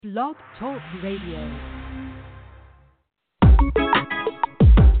Blog Talk Radio.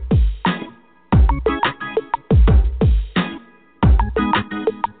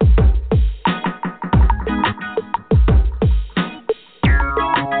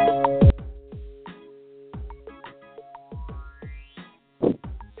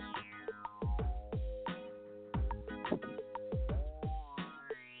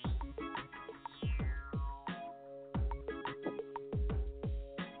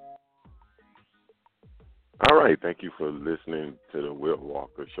 All right, thank you for listening to the Will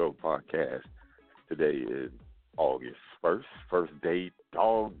Walker Show podcast. Today is August 1st, first day,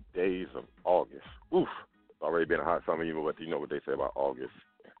 dog days of August. Oof, it's already been a hot summer, even what you know what they say about August.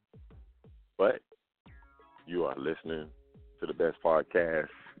 But you are listening to the best podcast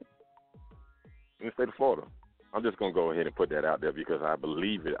in the state of Florida. I'm just going to go ahead and put that out there because I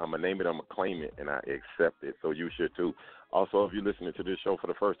believe it. I'm going to name it, I'm going to claim it, and I accept it. So you should too. Also, if you're listening to this show for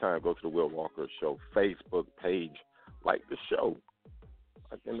the first time, go to the Will Walker Show Facebook page. Like the show.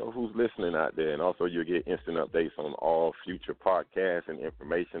 I can know who's listening out there. And also, you'll get instant updates on all future podcasts and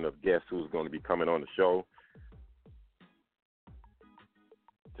information of guests who's going to be coming on the show.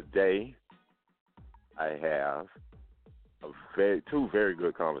 Today, I have two very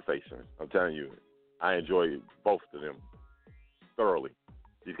good conversations. I'm telling you, I enjoyed both of them thoroughly.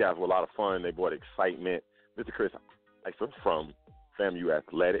 These guys were a lot of fun. They brought excitement. Mr. Chris Iser from FAMU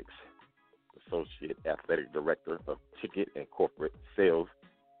Athletics, Associate Athletic Director of Ticket and Corporate Sales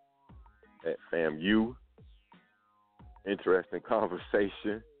at FAMU. Interesting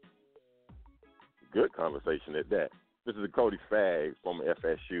conversation. Good conversation at that. This is Cody Fagg from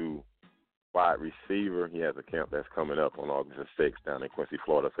FSU, wide receiver. He has a camp that's coming up on August the 6th down in Quincy,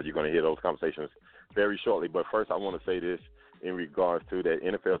 Florida. So you're going to hear those conversations very shortly. But first, I want to say this in regards to that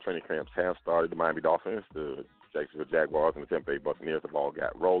NFL training camps have started. The Miami Dolphins, the Jacksonville Jaguars, and the Tampa Bay Buccaneers have all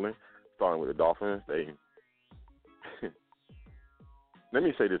got rolling. Starting with the Dolphins, let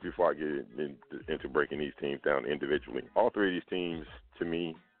me say this before I get into breaking these teams down individually. All three of these teams, to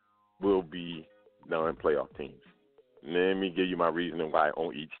me, will be non-playoff teams. Let me give you my reasoning why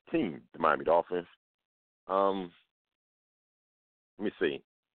on each team. The Miami Dolphins, let me see.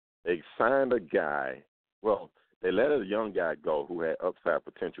 They signed a guy. Well, they let a young guy go who had upside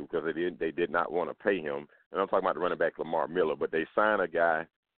potential because they did not want to pay him. And I'm talking about the running back Lamar Miller. But they signed a guy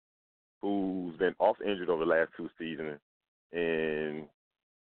who's been off injured over the last two seasons. And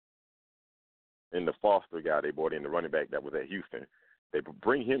the Foster guy they brought in, the running back that was at Houston. They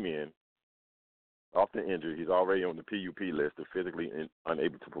bring him in. Often injured, he's already on the PUP list of physically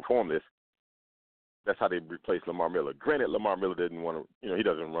unable to perform this. That's how they replaced Lamar Miller. Granted, Lamar Miller didn't want to, he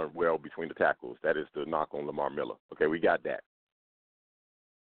doesn't run well between the tackles. That is the knock on Lamar Miller. Okay, we got that.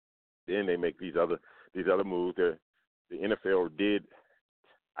 Then they make these other moves. The NFL did,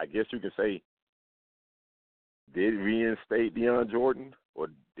 I guess you can say, did reinstate Deion Jordan or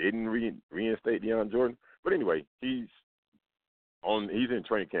didn't reinstate Deion Jordan. But anyway, he's in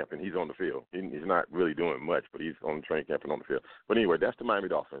training camp and he's on the field. He's not really doing much, but he's on training camp and on the field. But anyway, that's the Miami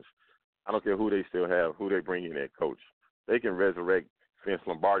Dolphins. I don't care who they still have, who they bring in at coach. They can resurrect Vince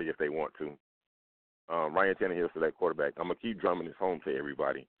Lombardi if they want to. Ryan Tannehill's still that quarterback. I'm going to keep drumming this home to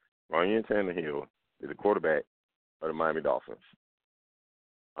everybody. Ryan Tannehill is the quarterback of the Miami Dolphins.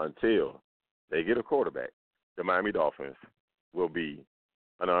 Until they get a quarterback, the Miami Dolphins will be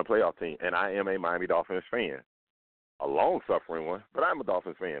a non-playoff team. And I am a Miami Dolphins fan. A long-suffering one, but I'm a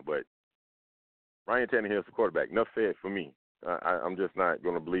Dolphins fan. But Ryan Tannehill's the quarterback. Enough said for me. I'm just not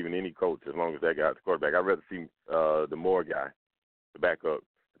going to believe in any coach as long as that guy's the quarterback. I'd rather see the Moore guy, the backup,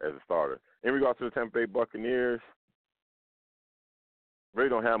 as a starter. In regards to the Tampa Bay Buccaneers, really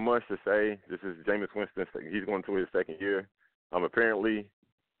don't have much to say. This is Jameis Winston. He's going to his second year. Apparently,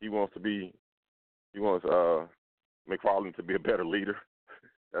 he wants McFarland to be a better leader.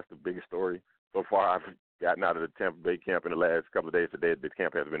 That's the biggest story. So far, I've gotten out of the Tampa Bay camp in the last couple of days. Today, the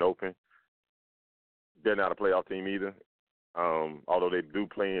camp has been open. They're not a playoff team either, although they do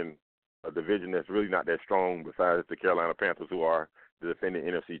play in a division that's really not that strong besides the Carolina Panthers, who are the defending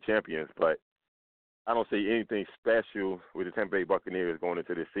NFC champions. But I don't see anything special with the Tampa Bay Buccaneers going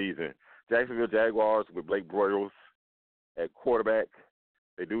into this season. Jacksonville Jaguars with Blake Bortles at quarterback.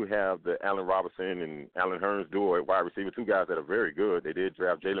 They do have the Allen Robinson and Allen Hurns duo at wide receiver, two guys that are very good. They did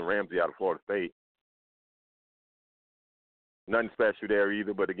draft Jalen Ramsey out of Florida State. Nothing special there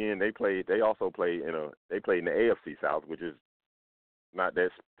either, but again, they also play in the AFC South, which is not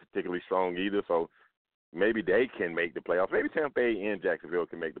that particularly strong either. So maybe they can make the playoffs. Maybe Tampa Bay and Jacksonville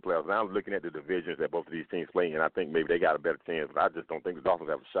can make the playoffs. Now I'm looking at the divisions that both of these teams play in, and I think maybe they got a better chance, but I just don't think the Dolphins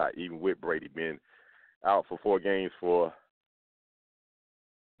have a shot, even with Brady being out for 4 games for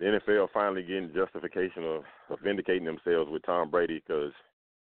the NFL finally getting justification of vindicating themselves with Tom Brady because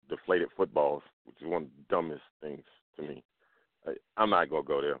deflated footballs, which is one of the dumbest things to me. I'm not going to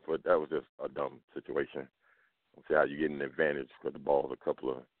go there, but that was just a dumb situation. Let's see how you get an advantage because the ball's a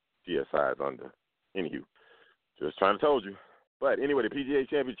couple of GSIs under. Anywho, just trying to told you. But anyway, the PGA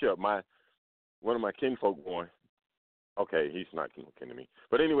Championship, one of my kinfolk won. Okay, he's not kin to me.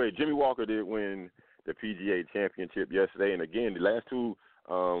 But anyway, Jimmy Walker did win the PGA Championship yesterday. And again, the last two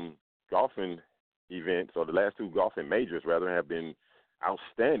golfing events, or the last two golfing majors, rather, have been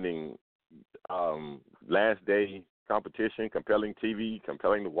outstanding. Last day competition, compelling TV,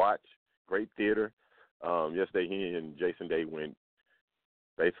 compelling to watch, great theater. Yesterday, he and Jason Day went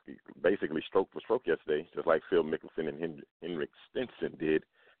basically stroke for stroke yesterday, just like Phil Mickelson and Henrik Stenson did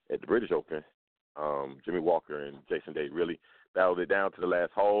at the British Open. Jimmy Walker and Jason Day really battled it down to the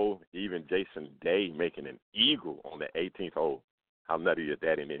last hole. Even Jason Day making an eagle on the 18th hole. How nutty is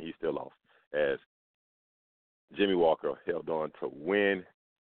that? And then he still lost as Jimmy Walker held on to win.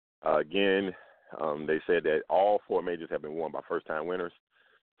 Again, they said that all four majors have been won by first-time winners.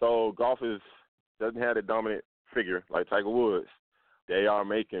 So golf doesn't have a dominant figure like Tiger Woods. They are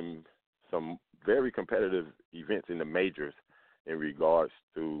making some very competitive events in the majors in regards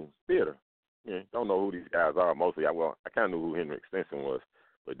to theater. Yeah, don't know who these guys are mostly. I kind of knew who Henrik Stenson was,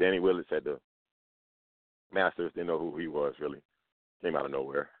 but Danny Willits at the Masters, didn't know who he was really. Came out of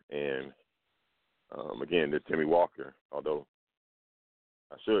nowhere. And again, this Jimmy Walker, although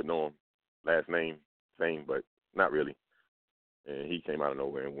I should know him, last name same, but not really. And he came out of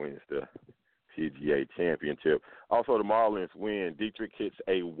nowhere and wins the PGA Championship. Also, the Marlins win. Dietrich hits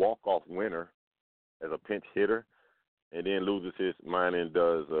a walk-off winner as a pinch hitter, and then loses his mind and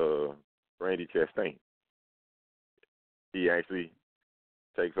does Randy Chastain. He actually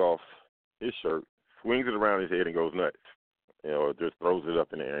takes off his shirt, swings it around his head, and goes nuts. Just throws it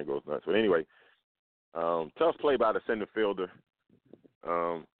up in the air and goes nuts. But anyway, tough play by the center fielder.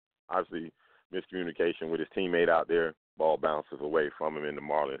 Obviously, miscommunication with his teammate out there. Ball bounces away from him, and the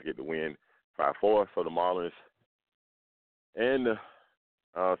Marlins get the win 5-4 for the Marlins. And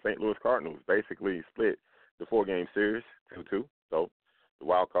the St. Louis Cardinals basically split the 4-game series 2-2. So the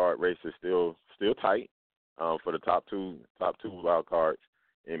wild card race is still tight for the top two wild cards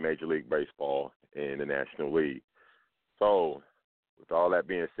in Major League Baseball and the National League. So with all that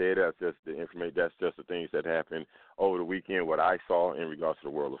being said, that's just the information. That's just the things that happened over the weekend, what I saw in regards to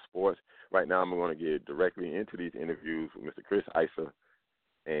the world of sports. Right now, I'm going to get directly into these interviews with Mr. Chris Isa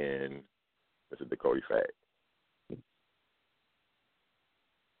and Mr. Dakota Fagg.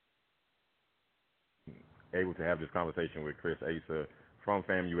 Able to have this conversation with Chris Isa from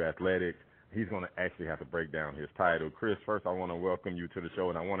FAMU Athletics. He's going to actually have to break down his title. Chris, first I want to welcome you to the show,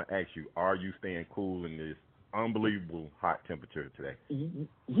 and I want to ask you, are you staying cool in this unbelievable hot temperature today?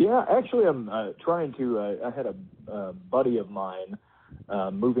 Yeah, actually I'm trying to. I had a buddy of mine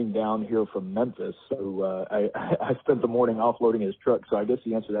moving down here from Memphis, so I spent the morning offloading his truck, so I guess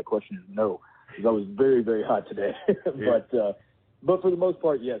the answer to that question is no, because I was very, very hot today. But for the most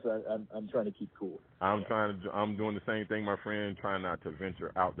part, yes, I'm trying to keep cool. I'm doing the same thing, my friend, trying not to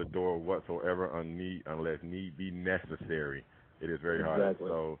venture out the door whatsoever unless need be necessary. It is very hot. Exactly.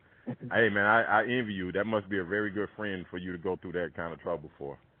 So, hey, man, I envy you. That must be a very good friend for you to go through that kind of trouble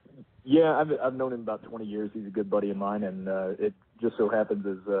for. Yeah, I've known him about 20 years. He's a good buddy of mine, and it just so happens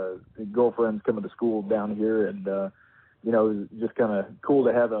his girlfriend's coming to school down here, and it's just kind of cool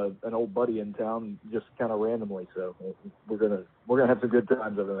to have an old buddy in town just kind of randomly. So we're gonna have some good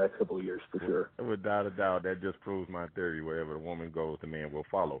times over the next couple of years for sure. Without a doubt, that just proves my theory: wherever the woman goes, the man will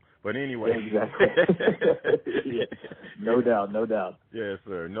follow. But anyway, exactly. Yeah. No doubt. Yes,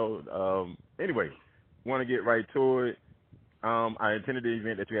 sir. Anyway, want to get right to it. I attended the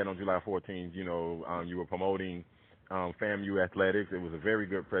event that you had on July 14th. You were promoting FAMU Athletics. It was a very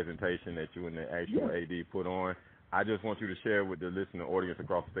good presentation that you and the actual AD put on. I just want you to share with the listener audience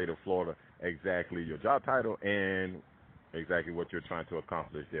across the state of Florida exactly your job title and exactly what you're trying to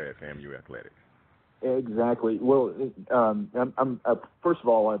accomplish there at FAMU Athletics. Exactly. Well, first of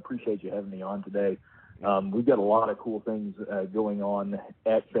all, I appreciate you having me on today. We've got a lot of cool things going on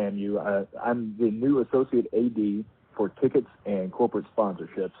at FAMU. I'm the new associate AD for tickets and corporate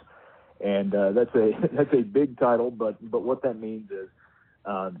sponsorships, and that's a big title. But what that means is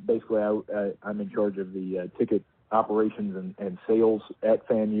basically I'm in charge of the ticket operations and sales at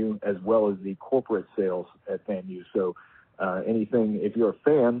FAMU, as well as the corporate sales at FAMU. So anything, if you're a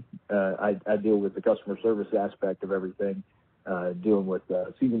fan, I deal with the customer service aspect of everything. dealing with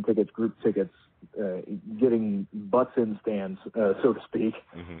season tickets, group tickets, getting butts in stands, so to speak.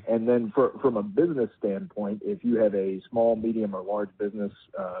 Mm-hmm. And then from a business standpoint, if you have a small, medium, or large business,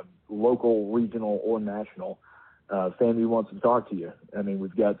 local, regional, or national, FAMU wants to talk to you. I mean,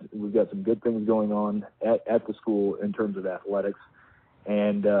 we've got some good things going on at the school in terms of athletics,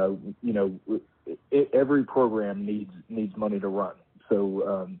 and every program needs money to run.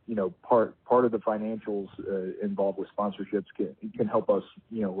 So part of the financials involved with sponsorships can help us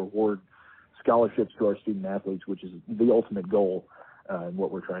reward scholarships to our student athletes, which is the ultimate goal and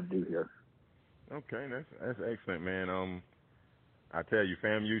what we're trying to do here. Okay, that's excellent, man. I tell you,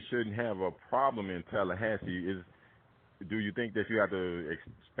 FAMU shouldn't have a problem in Tallahassee. Do you think that you have to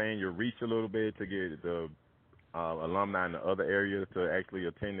expand your reach a little bit to get the alumni in the other areas to actually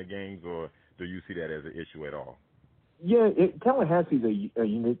attend the games, or do you see that as an issue at all? Yeah, Tallahassee's a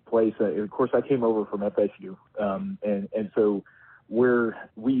unique place. Of course, I came over from FSU, and so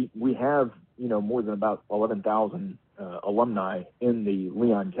we have more than about 11,000 alumni in the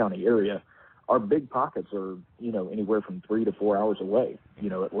Leon County area. Our big pockets are anywhere from 3 to 4 hours away.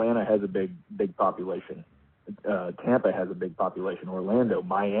 Atlanta has a big population. Tampa has a big population. Orlando,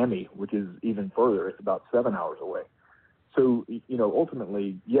 Miami, which is even further, it's about 7 hours away. So,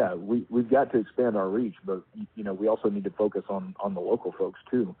 ultimately, yeah, we've got to expand our reach, but, we also need to focus on the local folks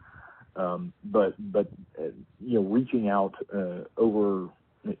too. But reaching out over,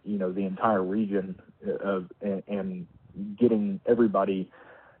 the entire region and getting everybody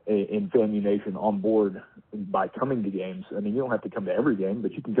in FAMU Nation on board by coming to games. I mean, you don't have to come to every game,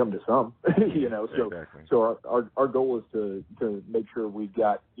 but you can come to some, So, exactly. So our goal is to make sure we've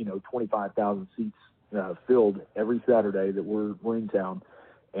got, 25,000 seats filled every Saturday that we're in town,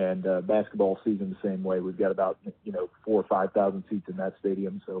 and basketball season the same way. We've got about 4,000 or 5,000 seats in that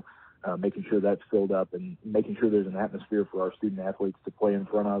stadium, so making sure that's filled up and making sure there's an atmosphere for our student athletes to play in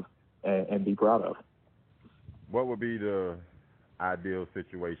front of and be proud of. What would be the ideal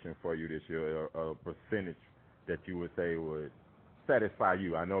situation for you this year? A percentage that you would say would satisfy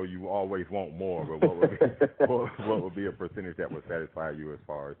you? I know you always want more, but what would be a percentage that would satisfy you as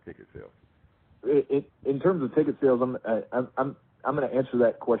far as ticket sales? In terms of ticket sales, I'm going to answer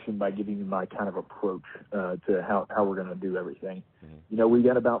that question by giving you my kind of approach to how we're going to do everything. Mm-hmm. We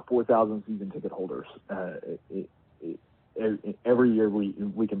got about 4,000 season ticket holders. Every year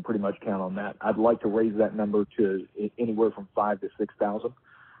we can pretty much count on that. I'd like to raise that number to anywhere from 5,000 to 6,000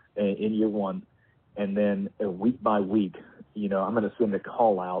 in year one, and then week by week, I'm going to send a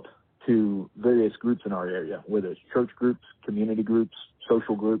call out to various groups in our area, whether it's church groups, community groups,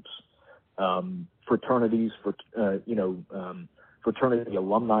 social groups, fraternities, fraternity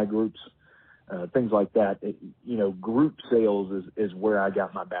alumni groups, things like that. Group sales is where I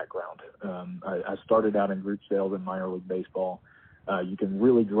got my background. I started out in group sales in minor league baseball. You can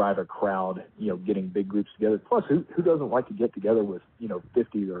really drive a crowd, getting big groups together. Plus, who doesn't like to get together with,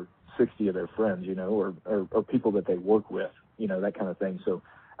 50 or 60 of their friends, or people that they work with, that kind of thing. So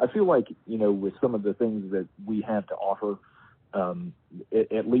I feel like, with some of the things that we have to offer,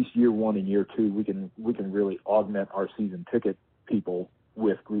 at least year one and year two, we can really augment our season ticket people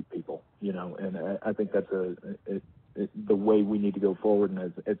with group people, and I think that's the way we need to go forward,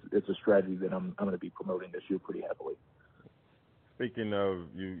 and it's a strategy that I'm going to be promoting this year pretty heavily. Speaking of,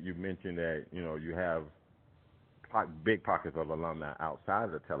 you mentioned that, you have big pockets of alumni outside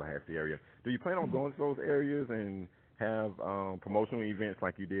of the Tallahassee area. Do you plan on going to those areas and have promotional events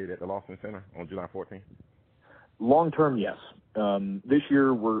like you did at the Lawson Center on July 14th? Long term, yes. This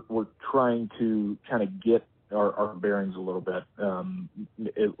year we're trying to kind of get our bearings a little bit.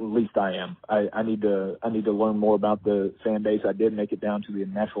 At least I am. I need to learn more about the fan base. I did make it down to the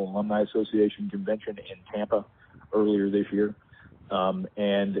National Alumni Association convention in Tampa earlier this year.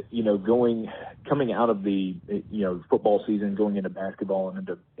 And coming out of the football season, going into basketball and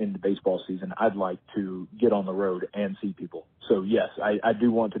into baseball season, I'd like to get on the road and see people. So yes, I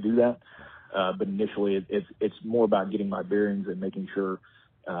do want to do that. But initially, it's more about getting my bearings and making sure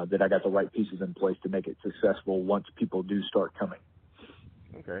that I got the right pieces in place to make it successful once people do start coming.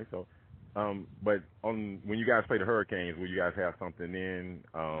 Okay, so, but when you guys play the Hurricanes, will you guys have something in?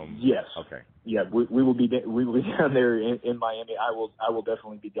 Yes. Okay. Yeah, we will be down there in Miami. I will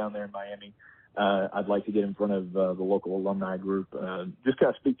definitely be down there in Miami. I'd like to get in front of the local alumni group, just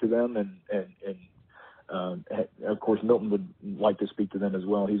kind of speak to them, and of course Milton would like to speak to them as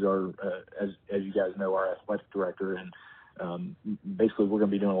well. He's our, as you guys know, our athletic director, and basically we're going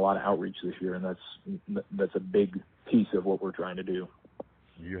to be doing a lot of outreach this year, and that's a big piece of what we're trying to do.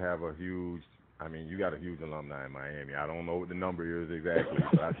 You have a huge I mean, you got a huge alumni in Miami. I don't know what the number is exactly,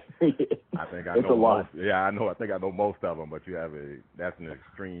 but I think I it's know a lot. most. Yeah, I think I know most of them. But that's an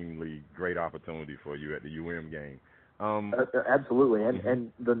extremely great opportunity for you at the UM game. Absolutely,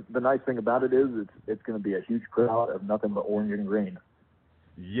 and the nice thing about it is it's going to be a huge crowd of nothing but orange and green.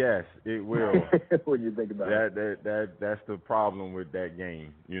 Yes, it will. When you think about it, that's the problem with that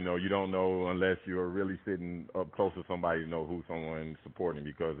game. You know, you don't know unless you're really sitting up close to somebody to know who someone's supporting,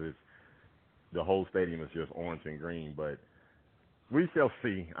 because the whole stadium is just orange and green. But we shall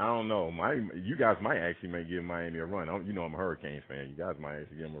see. I don't know. You guys might actually give Miami a run. I'm a Hurricanes fan. You guys might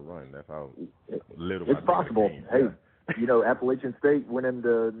actually give them a run. That's how little. It's possible. Hey, Appalachian State went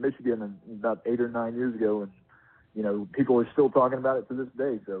into Michigan about 8 or 9 years ago, and people are still talking about it to this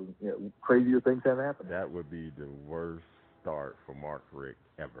day. So crazier things have happened. That would be the worst start for Mark Richt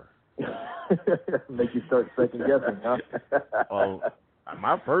ever. Make you start second guessing, huh? Well,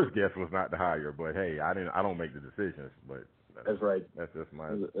 my first guess was not to hire, but hey, I don't make the decisions, but that's right. That's just my.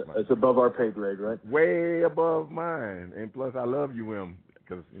 It's above our pay grade, right? Way above mine, and plus I love UM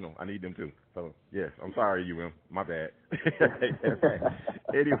because I need them too. So yes, I'm sorry, UM, my bad.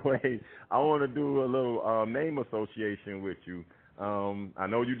 Anyway, I want to do a little name association with you. I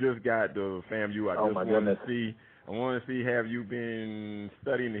know you just got the FAMU. I want to see, have you been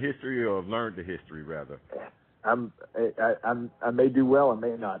studying the history or learned the history rather? I may do well, I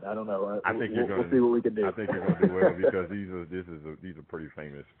may not. I don't know. I think we'll see what we can do. I think you're going to do well because these are pretty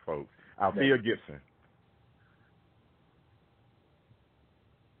famous folks. Althea Gibson.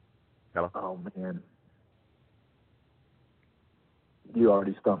 Hello. Oh man, you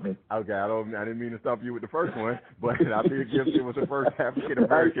already stumped me. Okay, I didn't mean to stump you with the first one, but Althea Gibson was the first African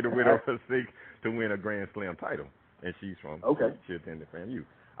American to win a Grand Slam title, and she's from. Okay. She attended FAMU.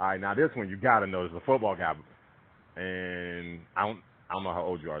 All right, now this one you got to know. It's a football guy. And I don't know how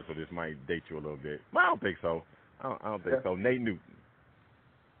old you are, so this might date you a little bit. Well, I don't think so. I don't think so. Nate Newton.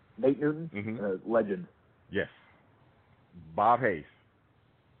 Nate Newton? Mm-hmm. Legend. Yes. Bob Hayes.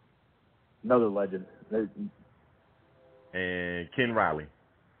 Another legend. And Ken Riley.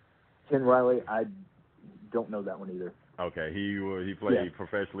 Ken Riley, I don't know that one either. Okay, he played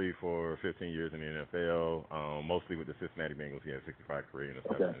professionally for 15 years in the NFL, mostly with the Cincinnati Bengals. He had 65 career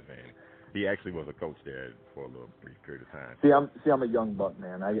interceptions, and he actually was a coach there for a little brief period of time. I'm a young buck,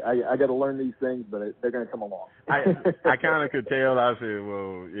 man. I got to learn these things, but they're going to come along. I kind of could tell. I said,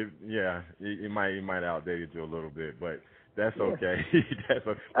 well, it might outdate you a little bit, but that's okay. That's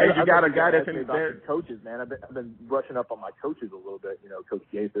okay. Hey, you got a guy that's in there. Coaches, man. I've been brushing up on my coaches a little bit. Coach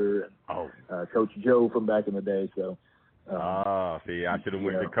Gaither and Coach Joe from back in the day. So. See, I should have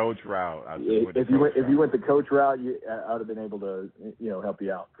went the coach route. If you went the coach route, I would have been able to, help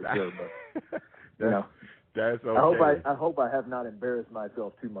you out for sure. But that's okay. I hope I have not embarrassed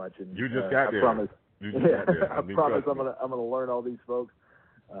myself too much. And you just got there. Promise, you just got there. I promise I'm gonna learn all these folks.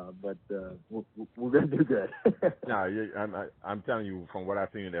 But we're gonna do good. No, I'm telling you, from what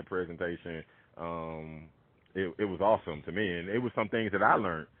I've seen in that presentation, it was awesome to me, and it was some things that I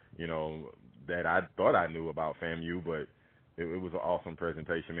learned, that I thought I knew about FAMU, but it was an awesome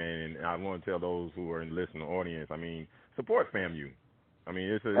presentation, man. And I want to tell those who are in the listening audience, support FAMU.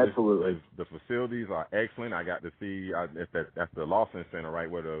 Absolutely. The facilities are excellent. I got to see that's the Lawson Center, right,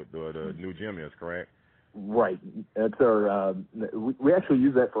 where the new gym is, correct? Right. That's our. We actually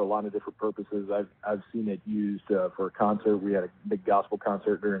use that for a lot of different purposes. I've seen it used for a concert. We had a big gospel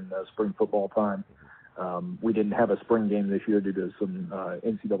concert during spring football time. We didn't have a spring game this year due to some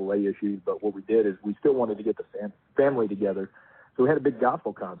NCAA issues, but what we did is we still wanted to get the family together. So we had a big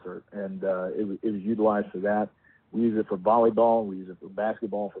gospel concert, and it was utilized for that. We use it for volleyball. We use it for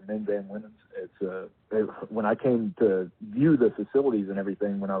basketball, for men's and women's. When I came to view the facilities and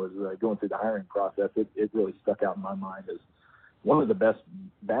everything, when I was going through the hiring process, it really stuck out in my mind as one of the best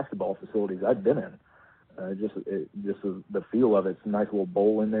basketball facilities I've been in. Just the feel of it. It's a nice little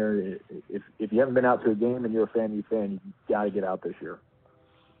bowl in there. If you haven't been out to a game and you're a FAMU fan, you got to get out this year.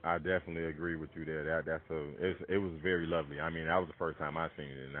 I definitely agree with you there. It was very lovely. That was the first time I seen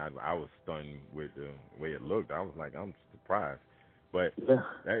it, and I was stunned with the way it looked. I was like, I'm surprised. But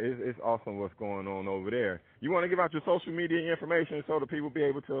it's awesome what's going on over there. You want to give out your social media information so that people be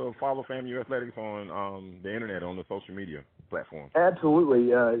able to follow FAMU Athletics on the internet, on the social media platform?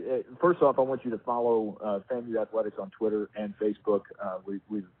 Absolutely. First off, I want you to follow FAMU Athletics on Twitter and Facebook.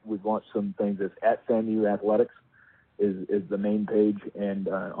 We've launched some things. It's at FAMU Athletics is the main page, and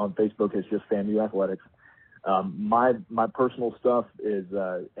on Facebook it's just FAMU Athletics. My personal stuff is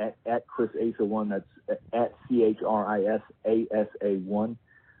at Chris Asa1. That's at ChrisAsa1.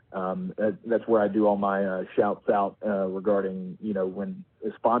 That's where I do all my shouts out regarding, when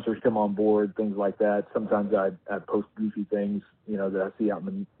sponsors come on board, things like that. Sometimes I post goofy things, that I see out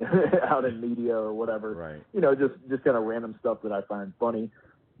in the, out in media or whatever. Right. Just kind of random stuff that I find funny.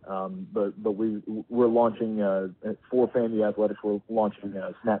 But we're launching for FAMU Athletics. We're launching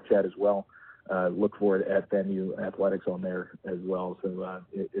Snapchat as well. Look for it at FAMU Athletics on there as well. So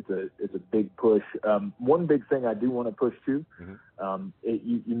it's a big push. One big thing I do want to push too. Mm-hmm.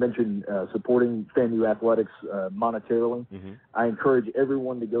 You mentioned supporting FAMU Athletics monetarily. Mm-hmm. I encourage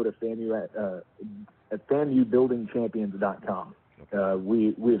everyone to go to FAMU at FAMUbuildingchampions.com.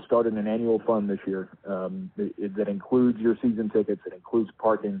 We have started an annual fund this year that includes your season tickets. It includes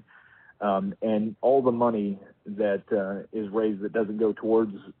parking. And all the money that is raised that doesn't go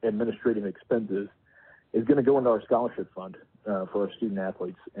towards administrative expenses is going to go into our scholarship fund for our student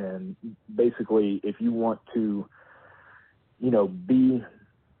athletes. And basically, if you want to, be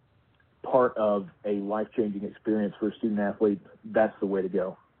part of a life-changing experience for a student athlete, that's the way to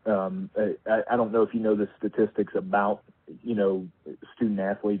go. I don't know if you know the statistics about, student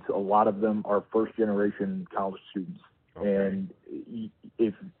athletes. A lot of them are first-generation college students. Okay. And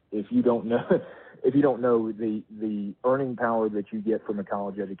if you don't know the earning power that you get from a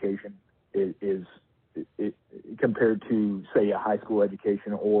college education is compared to, say, a high school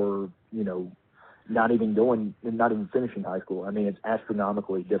education or not even finishing high school. I mean, it's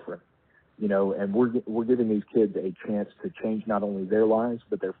astronomically different. And we're giving these kids a chance to change not only their lives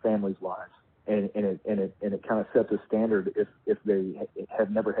but their families' lives. And it kind of sets a standard if they have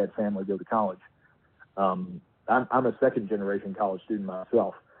never had family go to college. I'm a second generation college student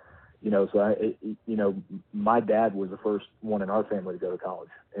myself, so my dad was the first one in our family to go to college,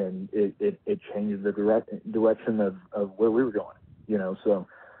 and it changed the direction of where we were going, so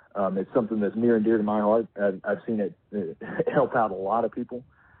it's something that's near and dear to my heart. I've seen it help out a lot of people,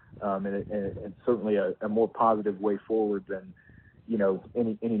 and it's certainly a more positive way forward than,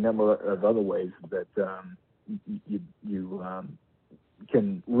 any number of other ways that you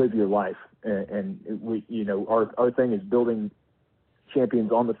can live your life. And we, our thing is building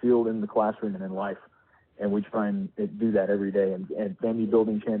champions on the field, in the classroom, and in life. And we try and do that every day. And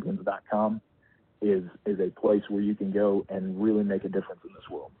FAMUbuildingchampions.com is a place where you can go and really make a difference in this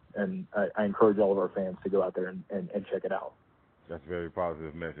world. And I encourage all of our fans to go out there and check it out. That's a very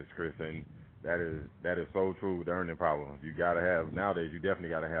positive message, Chris, and that is so true with the earning power. You got to have, nowadays, you definitely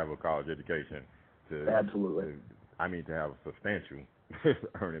got to have a college education Absolutely. to have a substantial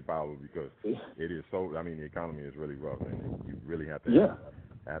earning power, because it is so, the economy is really rough, and you really have to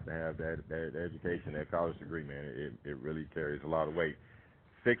have that education, that college degree, man. It really carries a lot of weight.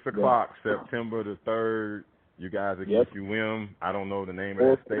 6 o'clock, September the 3rd. You guys against UM. I don't know the name of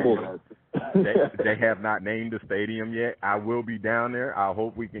that stadium. They have not named the stadium yet. I will be down there. I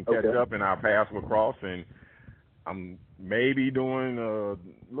hope we can catch up and our paths will cross. And I'm maybe doing a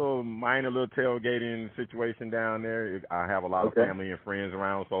little tailgating situation down there. I have a lot of family and friends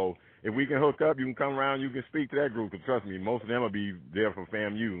around, so if we can hook up, you can come around. You can speak to that group. Because trust me, most of them will be there for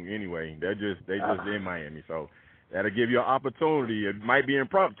FAMU anyway. They just in Miami, so that'll give you an opportunity. It might be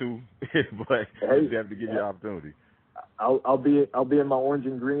impromptu, but you have to give you an opportunity. I'll be in my orange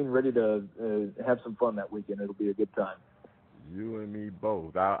and green, ready to have some fun that weekend. It'll be a good time. You and me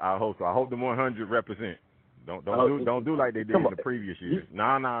both. I hope so. I hope the 100 represent. Don't do like they did in the previous years.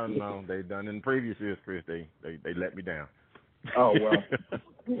 No. They done in the previous years, Chris. They let me down. Oh well,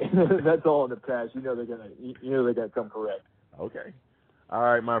 that's all in the past. They're gonna come correct. Okay. All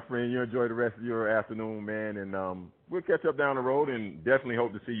right, my friend. You enjoy the rest of your afternoon, man, and we'll catch up down the road, and definitely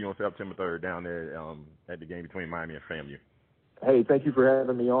hope to see you on September 3rd down there at the game between Miami and FAMU. Hey, thank you for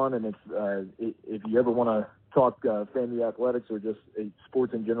having me on, and if you ever want to talk FAMU athletics or just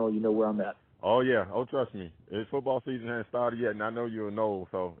sports in general, you know where I'm at. Oh, yeah. Oh, trust me. Football season hasn't started yet, and I know you'll know,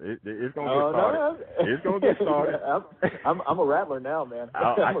 so it's going to get started. No. It's going to get started. I'm a rattler now, man.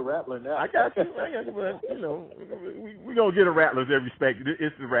 I'm a rattler now. I got you. But, we're going to get the Rattlers their respect.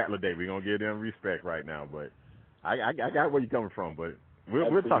 It's the Rattler Day. We're going to give them respect right now, but I got where you're coming from, but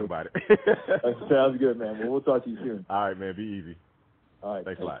we'll talk about it. Sounds good, man. Well, we'll talk to you soon. All right, man. Be easy. All right.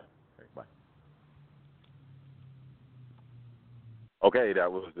 Thanks a lot. Bye. Okay,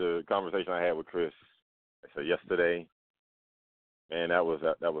 that was the conversation I had with Chris. So yesterday, man, that was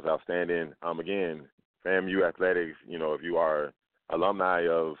outstanding. Again, FAMU athletics. If you are alumni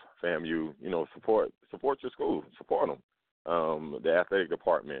of FAMU, support your school, support them, the athletic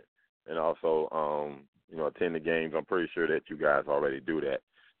department, and also attend the games. I'm pretty sure that you guys already do that,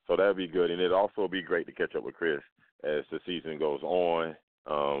 so that'd be good. And it'd also be great to catch up with Chris as the season goes on.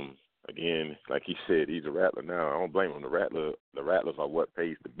 again, like he said, he's a Rattler now. I don't blame him. The Rattlers are what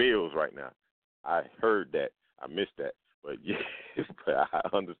pays the bills right now. I heard that. I missed that. But yeah, but I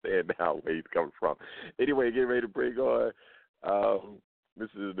understand now where he's coming from. Anyway, getting ready to bring on. This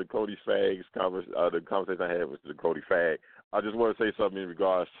is the Cody Fagg's the conversation I had with the Cody Fagg. I just want to say something in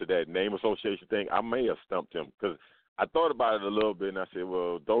regards to that name association thing. I may have stumped him because I thought about it a little bit, and I said,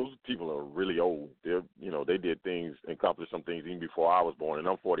 well, those people are really old. They did things, accomplished some things even before I was born, and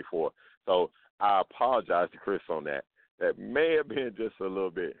I'm 44. So I apologize to Chris on that. That may have been just a little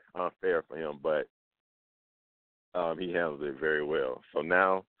bit unfair for him, but he handled it very well. So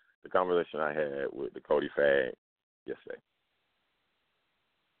now the conversation I had with the Cody Fagg yesterday.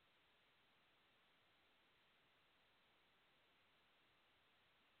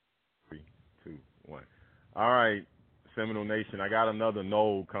 3, 2, 1. All right, Seminole Nation, I got another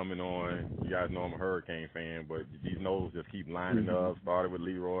Noel coming on. You guys know I'm a Hurricane fan, but these Noels just keep lining up. Started with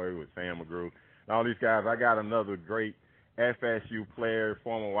Leroy, with Sam McGrew, and all these guys. I got another great FSU player,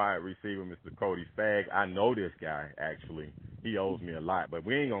 former wide receiver, Mr. Cody Fagg. I know this guy, actually. He owes me a lot, but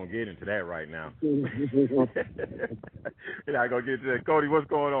we ain't going to get into that right now. We're not going to get into that. Cody, what's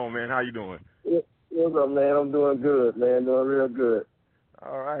going on, man? How you doing? What's up, man? I'm doing good, man. Doing real good.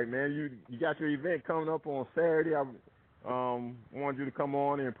 All right, man. You got your event coming up on Saturday. I wanted you to come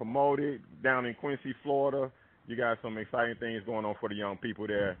on and promote it down in Quincy, Florida. You got some exciting things going on for the young people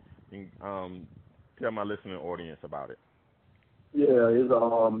there. And, tell my listening audience about it. Yeah, it's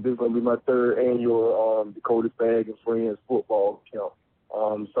this is gonna be my third annual Dakota Fagg and Friends football camp.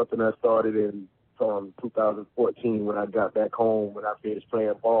 Something I started in 2014 when I got back home when I finished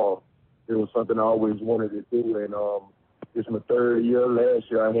playing ball. It was something I always wanted to do, and it's my third year. Last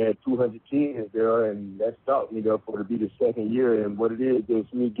year I had 200 kids there, and that stopped me there for to be the second year. And what it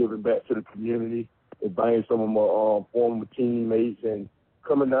is me giving back to the community, inviting some of my former teammates, and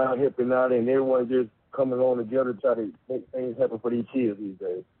coming down, helping out, and everyone just coming on together to try to make things happen for these kids these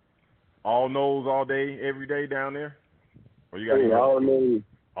days. All knows all day, every day down there? Or you got all knows.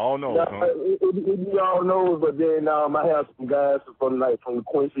 All knows, huh? It be all knows, but then I have some guys from the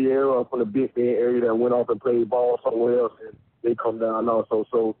Quincy area, from the Big Bend area that went off and played ball somewhere else, and they come down also.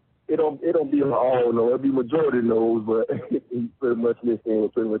 So it don't be an all know. It'll be majority knows, but pretty much listening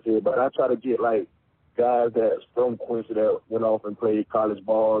with pretty much it. But I try to get guys that's from Quincy that went off and played college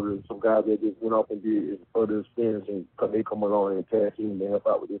ball, and some guys that just went off and did further experience, and they come along and tag team and help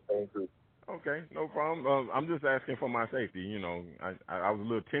out with this thing too. Okay, no problem. I'm just asking for my safety. I was a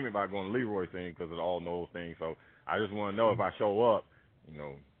little timid about going to Leroy thing because of the all knows thing, so I just want to know if I show up,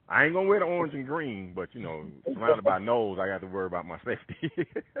 I ain't gonna wear the orange and green, but surrounded by nose, I got to worry about my safety.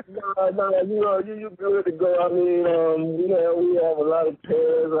 No, you good to go. I mean, we have a lot of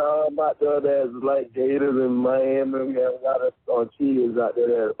players out there that's like Gators in Miami. We have a lot of kids out there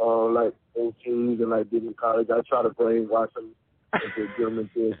that like those teams and like different college. I try to brainwash them into get them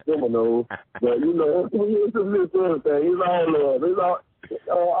into Seminole, but it's a little thing. It's all love. It's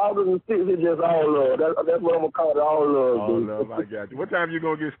all the six is just all love. That's what I'm gonna call it, all love. All love, I got you. What time you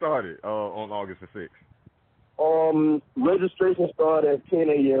gonna get started on August the 6th? Registration start at 10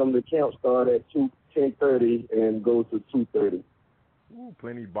 a.m. The camp start at 10:30 and goes to 2:30. Ooh,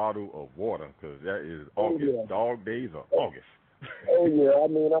 plenty bottle of water because that is August. Oh, yeah. Dog days of August. Oh yeah, I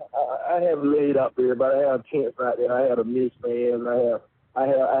mean I have laid out there, but I have tents out there. I have a mixed fans. I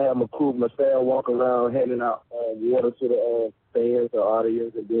have my crew, my staff walk around handing out water to the fans, the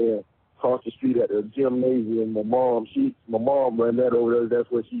audience, and then across the street at the gymnasium. My mom ran that over there.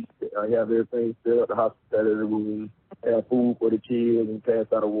 That's where I have everything set up, the hospitality room, have food for the kids, and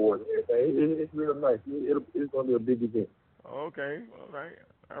pass out awards and everything. It's real nice. It's gonna be a big event. Okay, all right.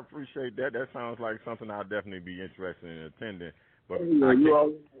 I appreciate that. That sounds like something I'll definitely be interested in attending. But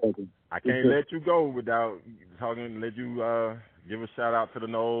I can't let you go without let you give a shout out to the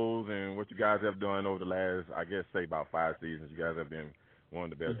Noles and what you guys have done over the last, I guess, say about 5 seasons. You guys have been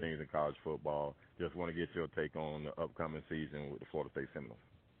one of the best teams in college football. Just want to get your take on the upcoming season with the Florida State Seminoles.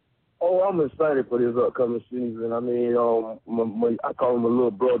 Oh, I'm excited for this upcoming season. I mean, I call them my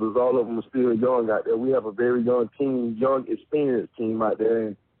little brothers. All of them are still young out there. We have a very young team, young, experienced team out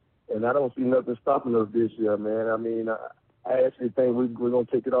there, and I don't see nothing stopping us this year, man. I mean, I actually think we're going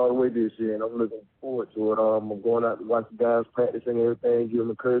to take it all the way this year, and I'm looking forward to it. I'm going out to watch the guys practice and everything, give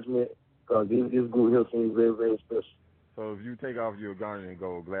them encouragement, because this group here seems very, very special. So if you take off your garnet and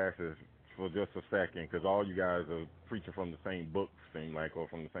gold glasses for just a second, because all you guys are preaching from the same book, seem like, or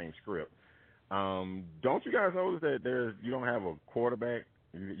from the same script, don't you guys notice that you don't have a quarterback?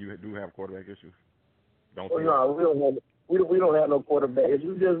 You do have quarterback issues? No, we don't we don't have no quarterbacks.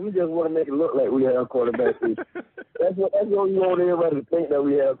 We just want to make it look like we have quarterbacks. That's what we want everybody to think that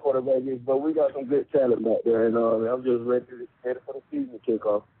we have quarterbacks. But we got some good talent back there, and I'm just ready for the season to kick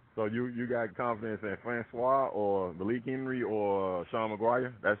off. So you got confidence in Francois or Malik Henry or Sean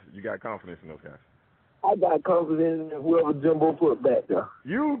McGuire? You got confidence in those guys? I got confidence in whoever Jimbo put back there.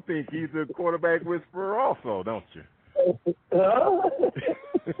 You think he's a quarterback whisperer also, don't you?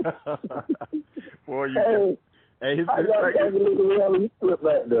 Boy, you I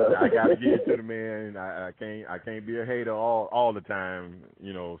gotta give it to the man. I can't be a hater all the time,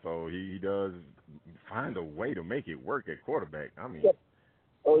 you know. So he does find a way to make it work at quarterback. I mean,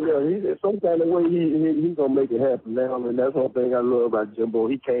 some kind of way he's gonna make it happen now, and that's one thing I love about Jimbo.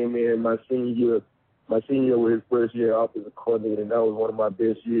 He came in my senior year was his first year offensive coordinator, and that was one of my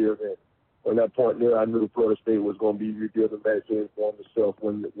best years. And on that point there, I knew Florida State was going to be rebuilding back to his former self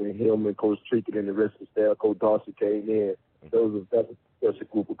when him and Coach Trickett and the rest of the staff, Coach Darcy came in. That's a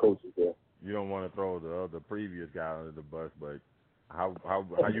group of coaches there. You don't want to throw the previous guy under the bus, but how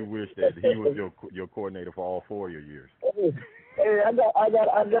you wish that he was your coordinator for all 4 of your years? Hey, I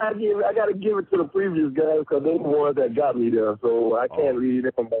gotta give it to the previous guys because they're the ones that got me there. So I can't leave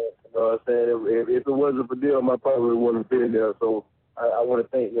them back. You know what I'm saying? If it wasn't for them, I probably wouldn't have been there. So I want to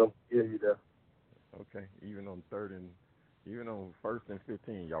thank them for getting me there. Okay, even on first and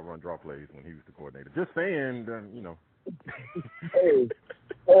 15, y'all run draw plays when he was the coordinator. Just saying, you know. Hey,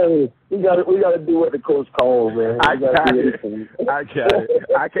 we gotta do what the coach calls, man. I got it. I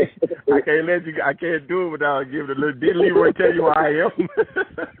can't do it without giving a little. Did Leroy tell you who I am?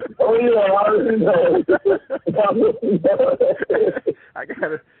 Oh yeah, I already know. I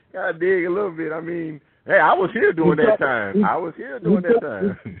gotta dig a little bit. I mean, hey, I was here during that time.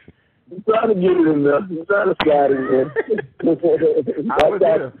 I'm trying to get it in there. I'm trying to slide it in. I was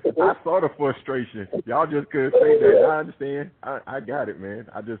here. I saw the frustration. Y'all just couldn't say that. I understand. I got it, man.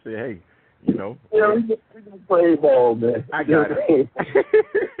 I just said, hey, you know. Yeah, we can play ball, man. I got it.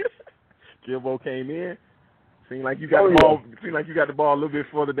 Jimbo came in. Seemed like you got the ball. Seemed like you got the ball a little bit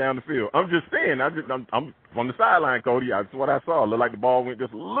further down the field. I'm just saying. I'm from the sideline, Cody. That's what I saw. It looked like the ball went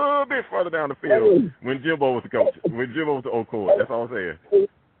just a little bit further down the field when Jimbo was the coach. When Jimbo was the old coach. That's all I'm saying.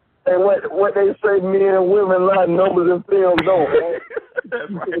 And what they say, men and women like numbers and film don't.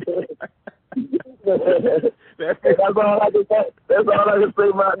 That's right. That's all I can say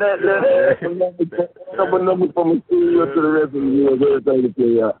about that. Couple numbers from the studio to the rest of the year, everything to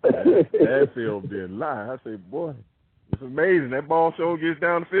play out. That film didn't lie. I say, boy, it's amazing. That ball show gets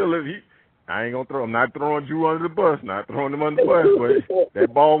down the field. I ain't gonna throw. I'm not throwing Drew under the bus. Not throwing him under the bus. But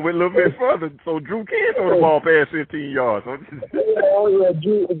that ball went a little bit further, so Drew can throw the ball past 15 yards. Drew had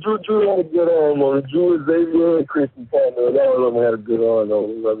a good arm on it. Drew, Xavier, and Quincy, all of them had a good arm on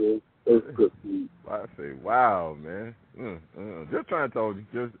it. I mean, that's good. I say, wow, man. Just trying to tell you.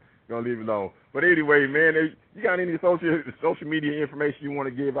 Just gonna leave it alone. But anyway, man, you got any social media information you want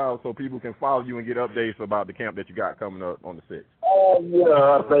to give out so people can follow you and get updates about the camp that you got coming up on the 6th?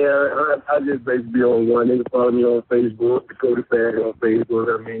 I just basically on one. They can follow me on Facebook, Dakota Fagg on Facebook.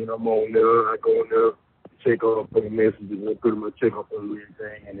 I mean, I'm on there. I go on there, check up on the messages, and pretty much check up on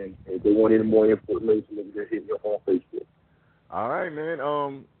everything. And then if they want any more information, they can just hit me up on Facebook. All right, man.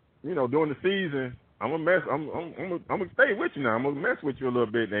 You know, during the season, I'm gonna stay with you now. I'm gonna mess with you a little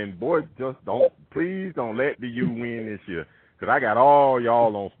bit, and boy, please don't let the U win this year, cause I got all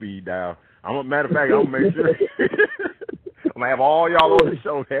y'all on speed dial. Matter of fact, I'm gonna make sure I'm gonna have all y'all on the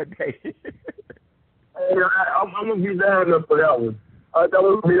show that day. I'm gonna be down there for that one. I'm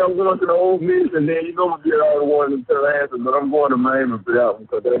going to the Old Miss, and then you're gonna get all the ones until I answer, but I'm going to Miami for that one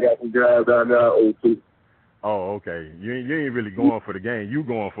because I got some guys down there at O2. Oh, okay. You ain't really going for the game. You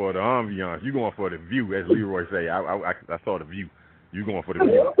going for the ambiance. You going for the view, as Leroy say. I saw the view. You going for the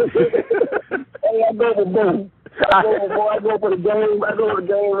view. Hey, I go for both. I go for the game. I go for the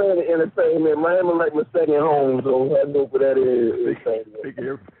game and the entertainment. Miami like my second home, so I go for that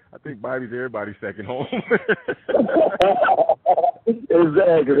entertainment. I think Bobby's everybody's second home.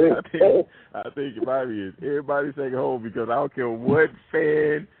 Exactly. I think Bobby is everybody's second home because I don't care what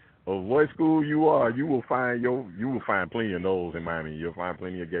fan of what school you are, you will find plenty of those in Miami. You'll find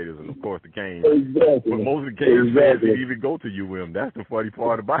plenty of Gators, and of course the Canes. Exactly. But most of the Gators fans didn't even go to UM. That's the funny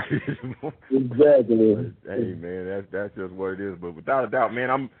part about it. Exactly. Hey man, that's just what it is. But without a doubt,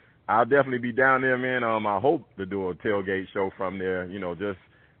 man, I'll definitely be down there, man. I hope to do a tailgate show from there. You know, just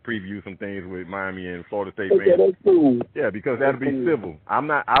preview some things with Miami and Florida State fans. That's cool. Yeah, because that'll be civil.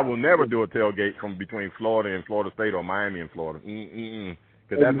 I will never do a tailgate from between Florida and Florida State or Miami and Florida.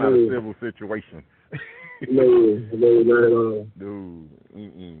 Because that's not a civil situation. No, not at all.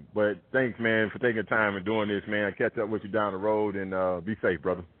 Dude. But thanks, man, for taking time and doing this, man. I'll catch up with you down the road, and be safe,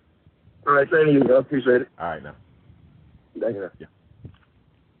 brother. All right, thank you. I appreciate it. All right, now. Thank you. Yeah.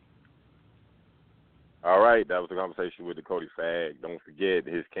 All right, that was a conversation with Dakota Fagg. Don't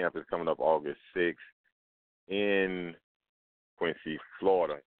forget, his camp is coming up August 6th in Quincy,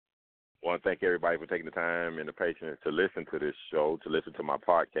 Florida. I want to thank everybody for taking the time and the patience to listen to this show, to listen to my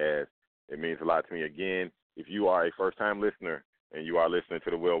podcast. It means a lot to me. Again, if you are a first-time listener and you are listening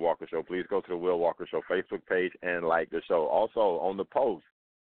to The Will Walker Show, please go to The Will Walker Show Facebook page and like the show. Also, on the post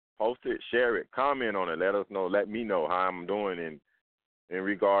it, share it, comment on it. Let me know how I'm doing in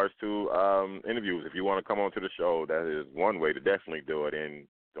regards to interviews. If you want to come on to the show, that is one way to definitely do it. And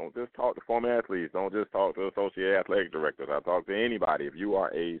don't just talk to former athletes. Don't just talk to associate athletic directors. I talk to anybody. If you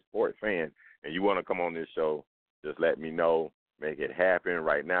are a sports fan and you want to come on this show, just let me know. Make it happen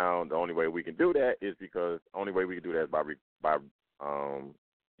right now. The only way we can do that is by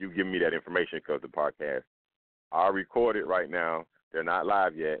you giving me that information, because the podcast are recorded right now. They're not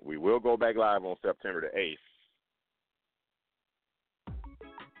live yet. We will go back live on September the 8th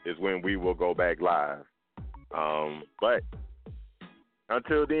is when we will go back live. But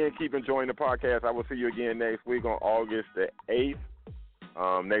until then, keep enjoying the podcast. I will see you again next week on August the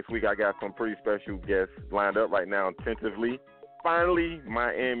 8th. Next week, I got some pretty special guests lined up right now tentatively. Finally,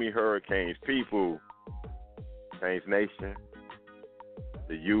 Miami Hurricanes people. Saints Nation.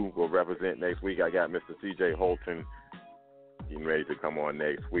 The U will represent next week. I got Mr. C.J. Holton getting ready to come on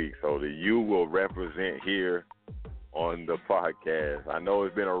next week. So the U will represent here on the podcast. I know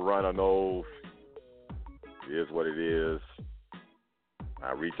it's been a run on those. It is what it is.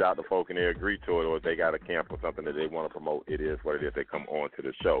 I reach out to folk and they agree to it, or if they got a camp or something that they want to promote, it is what it is. They come on to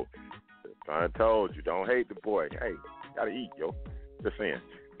the show. I told you, don't hate the boy. Hey, gotta eat, yo. Just saying.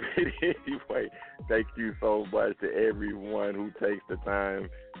 Anyway, thank you so much to everyone who takes the time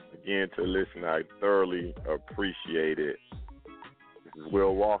again to listen. I thoroughly appreciate it. This is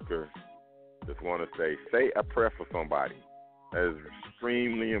Will Walker. Just want to say a prayer for somebody. That is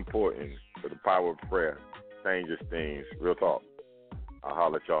extremely important, for the power of prayer changes things. Real talk. I'll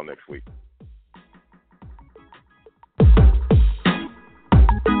holler at y'all next week.